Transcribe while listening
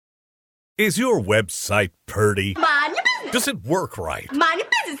Is your website purty? Mind your business. Does it work right? Mind your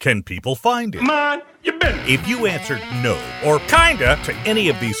business. Can people find it? Mind your business. If you answered no or kinda to any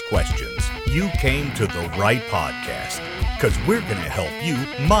of these questions, you came to the right podcast, because we're going to help you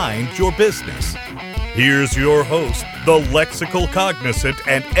mind your business. Here's your host, the lexical cognizant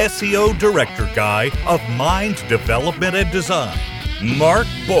and SEO director guy of Mind Development and Design, Mark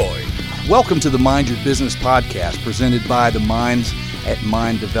Boyd. Welcome to the Mind Your Business podcast, presented by the Minds at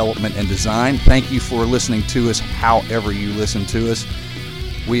Mind Development and Design. Thank you for listening to us however you listen to us.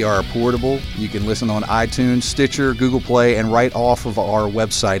 We are portable. You can listen on iTunes, Stitcher, Google Play, and right off of our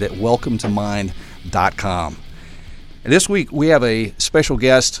website at welcometomind.com. And this week we have a special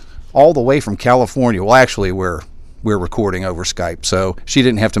guest all the way from California. Well, actually, we're recording over Skype, so she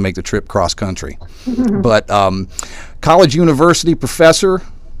didn't have to make the trip cross country. But college and university professor,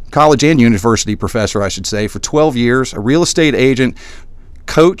 I should say, for 12 years, a real estate agent,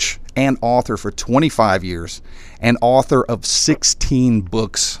 coach, and author for 25 years, and author of 16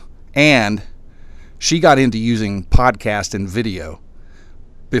 books. And she got into using podcast and video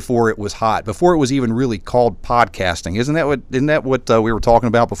before it was hot, before it was even really called podcasting. Isn't that what we were talking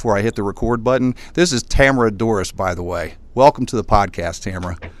about before I hit the record button? This is Tamara Doris, by the way. Welcome to the podcast,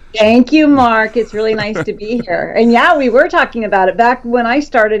 Tamara. Thank you, Mark. It's really nice to be here. And yeah, we were talking about it. Back when I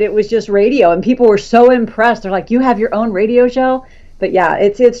started, it was just radio, and people were so impressed. They're like, you have your own radio show? But yeah,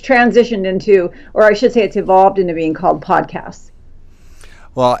 it's transitioned into, or I should say it's evolved into being called podcasts.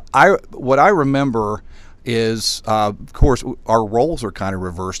 Well, what I remember is, of course, our roles are kind of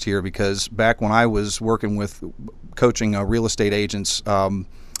reversed here, because back when I was working with coaching real estate agents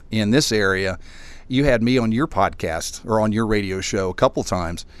in this area, you had me on your podcast or on your radio show a couple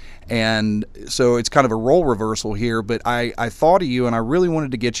times. And so it's kind of a role reversal here, but I thought of you, and I really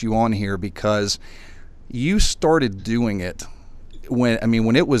wanted to get you on here because you started doing it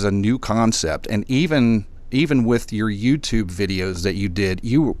when it was a new concept. And even with your YouTube videos that you did,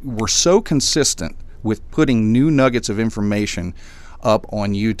 you were so consistent with putting new nuggets of information up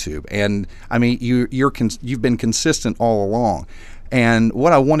on YouTube. And I mean, you've been consistent all along. And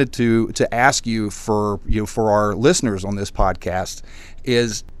what I wanted to ask you for our listeners on this podcast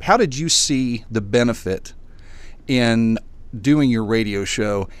is, how did you see the benefit in doing your radio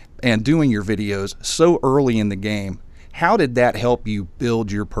show and doing your videos so early in the game? How did that help you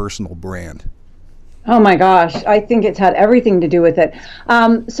build your personal brand? Oh my gosh, I think it's had everything to do with it.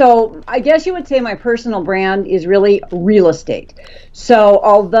 So I guess you would say my personal brand is really real estate. So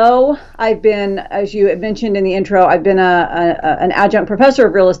although I've been, as you had mentioned in the intro, I've been an adjunct professor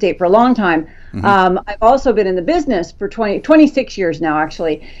of real estate for a long time. Mm-hmm. I've also been in the business for 26 years now,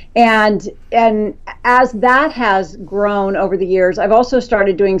 actually. And as that has grown over the years, I've also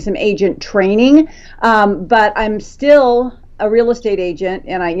started doing some agent training, but I'm still a real estate agent,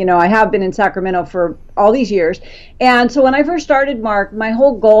 and I have been in Sacramento for all these years. And so when I first started, Mark, my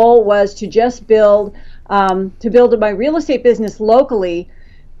whole goal was to just build my real estate business locally,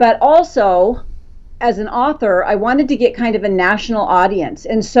 but also as an author, I wanted to get kind of a national audience.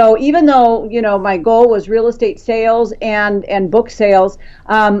 And so even though, my goal was real estate sales and book sales,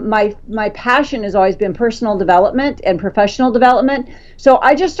 my passion has always been personal development and professional development. So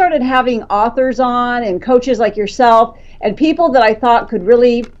I just started having authors on and coaches like yourself and people that I thought could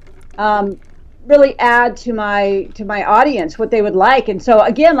really add to my audience, what they would like. And so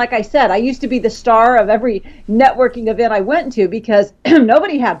again, like I said, I used to be the star of every networking event I went to because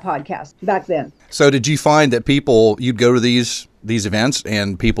nobody had podcasts back then. So did you find that you'd go to these events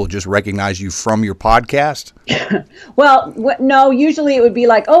and people just recognize you from your podcast? Well, no, usually it would be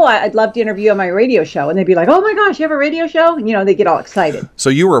like, oh, I'd love to interview you on my radio show. And they'd be like, oh my gosh, you have a radio show? And, they get all excited. So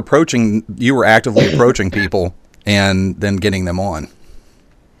you were actively approaching people and then getting them on.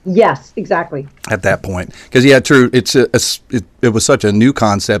 Yes, exactly. At that point, because yeah, true. It was such a new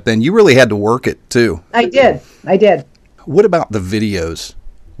concept, and you really had to work it too. I did. What about the videos?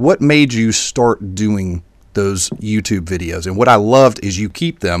 What made you start doing those YouTube videos? And what I loved is you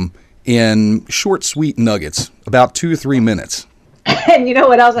keep them in short, sweet nuggets, about 2 or 3 minutes. And you know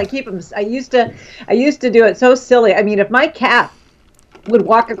what else? I keep them. I used to do it so silly. I mean, if my cat would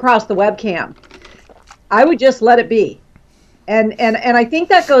walk across the webcam, I would just let it be. And I think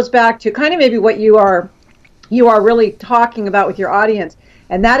that goes back to kind of maybe what you are really talking about with your audience,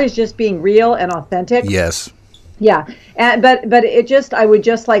 and that is just being real and authentic. Yes. Yeah. But I would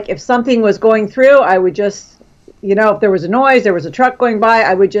just, like, if something was going through, I would just, if there was a noise, there was a truck going by,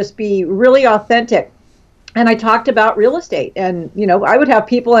 I would just be really authentic. And I talked about real estate, and I would have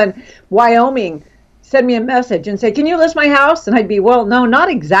people in Wyoming send me a message and say, can you list my house? And I'd be, well, no, not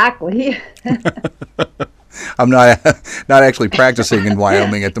exactly. I'm not actually practicing in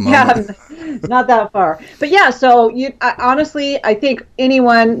Wyoming at the moment. Yeah, not that far. But yeah, so honestly, I think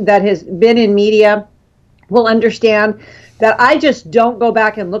anyone that has been in media will understand that I just don't go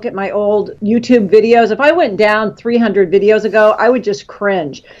back and look at my old YouTube videos. If I went down 300 videos ago, I would just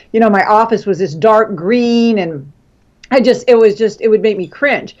cringe. My office was this dark green, and it would make me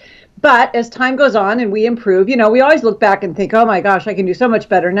cringe. But as time goes on and we improve, we always look back and think, oh my gosh, I can do so much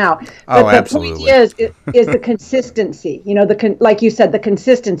better now. But the absolutely. point is the consistency, like you said, the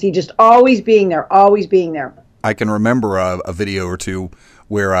consistency, just always being there, always being there. I can remember a video or two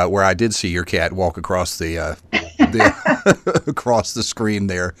where I did see your cat walk across the across the screen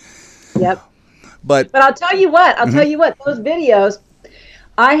there. Yep. But I'll tell you what, those videos,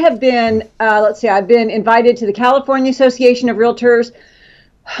 I have been, I've been invited to the California Association of Realtors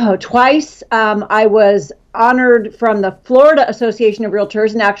twice. I was honored from the Florida Association of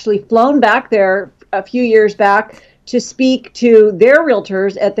Realtors and actually flown back there a few years back to speak to their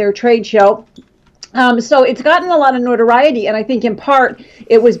realtors at their trade show. So it's gotten a lot of notoriety, and I think in part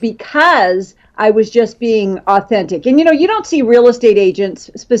it was because I was just being authentic. And, you don't see real estate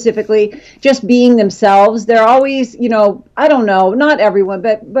agents specifically just being themselves. They're always, I don't know, not everyone,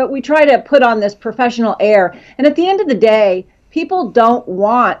 but we try to put on this professional air. And at the end of the day, people don't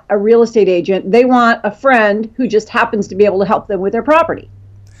want a real estate agent. They want a friend who just happens to be able to help them with their property.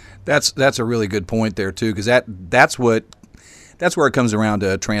 That's a really good point there too, because that's where it comes around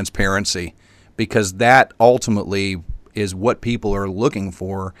to transparency, because that ultimately is what people are looking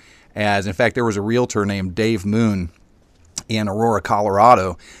for. As in fact, there was a realtor named Dave Moon in Aurora,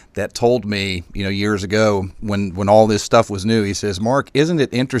 Colorado, that told me, years ago when all this stuff was new, he says, Mark, isn't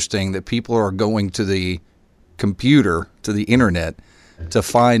it interesting that people are going to the computer, to the internet, to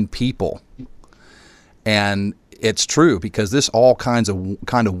find people? And it's true, because this all kind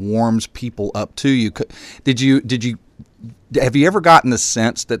of warms people up to you. Have you ever gotten the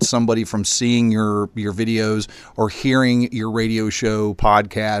sense that somebody, from seeing your videos or hearing your radio show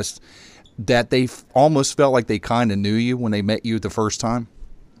podcast, that they almost felt like they kind of knew you when they met you the first time?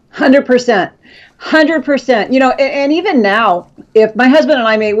 100%. And even now, if my husband and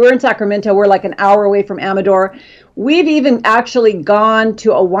I we're in Sacramento, we're like an hour away from Amador. We've even actually gone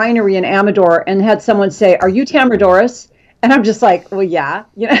to a winery in Amador and had someone say, "Are you Tamara Doris?" And I'm just like, well, yeah,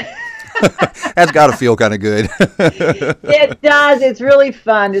 That's got to feel kind of good. It does. It's really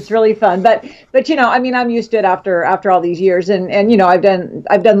fun. But I'm used to it after all these years, and I've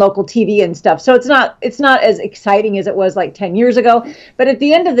done local TV and stuff. So it's not as exciting as it was like 10 years ago. But at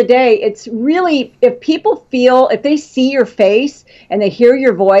the end of the day, it's really, if they see your face and they hear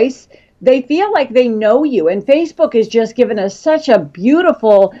your voice, they feel like they know you. And Facebook has just given us such a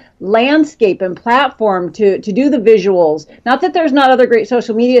beautiful landscape and platform to do the visuals. Not that there's not other great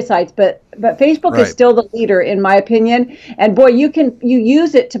social media sites, but Facebook Right. is still the leader, in my opinion. And boy, you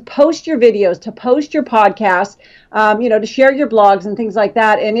use it to post your videos, to post your podcasts, to share your blogs and things like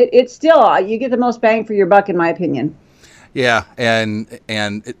that. And it's still, you get the most bang for your buck, in my opinion. Yeah, and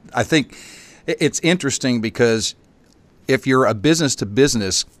I think it's interesting, because if you're a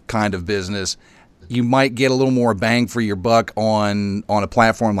business-to-business kind of business, you might get a little more bang for your buck on a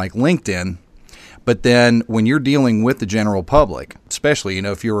platform like LinkedIn. But then when you're dealing with the general public, especially,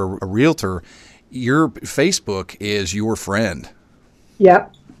 if you're a realtor, your Facebook is your friend.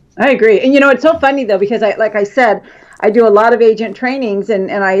 Yep, I agree. And it's so funny though, because like I said, I do a lot of agent trainings,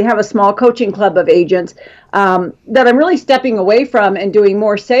 and I have a small coaching club of agents that I'm really stepping away from and doing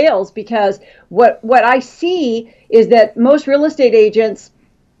more sales, because what I see is that most real estate agents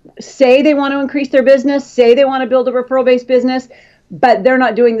say they want to increase their business, say they want to build a referral-based business, but they're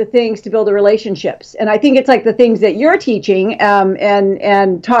not doing the things to build the relationships. And I think it's like the things that you're teaching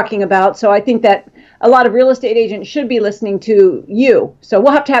and talking about. So I think that a lot of real estate agents should be listening to you. So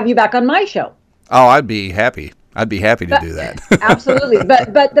we'll have to have you back on my show. Oh, I'd be happy to do that. Absolutely.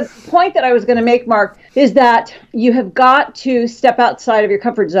 But the point that I was going to make, Mark, is that you have got to step outside of your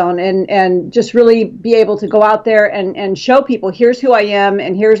comfort zone and just really be able to go out there and show people, here's who I am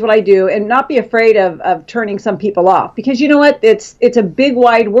and here's what I do, and not be afraid of turning some people off. Because you know what? It's a big,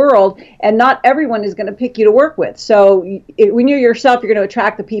 wide world, and not everyone is going to pick you to work with. So when you're yourself, you're going to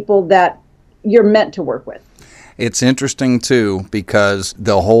attract the people that you're meant to work with. It's interesting, too, because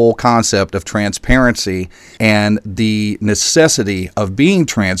the whole concept of transparency and the necessity of being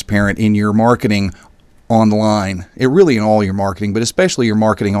transparent in your marketing online, in all your marketing, but especially your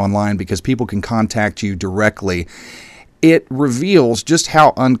marketing online, because people can contact you directly. it reveals just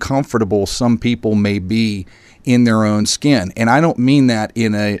how uncomfortable some people may be in their own skin. And I don't mean that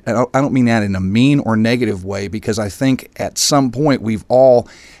in a mean or negative way, because I think at some point we've all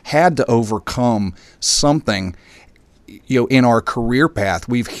had to overcome something, in our career path.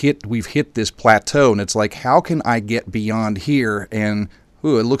 We've hit this plateau, and it's like, how can I get beyond here? And it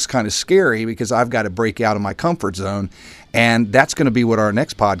looks kind of scary because I've got to break out of my comfort zone. And that's going to be what our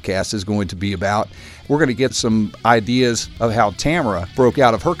next podcast is going to be about. We're going to get some ideas of how Tamara broke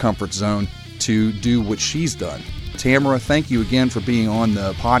out of her comfort zone to do what she's done. Tamara, thank you again for being on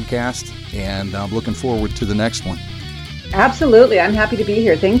the podcast, and I'm looking forward to the next one. Absolutely. I'm happy to be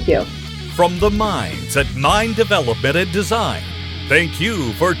here. Thank you. From the minds at Mind Development and Design, thank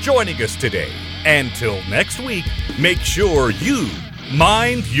you for joining us today. And till next week, make sure you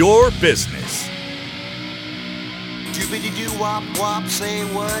mind your business. Doobity-doo wop wop, say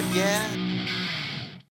what, yeah?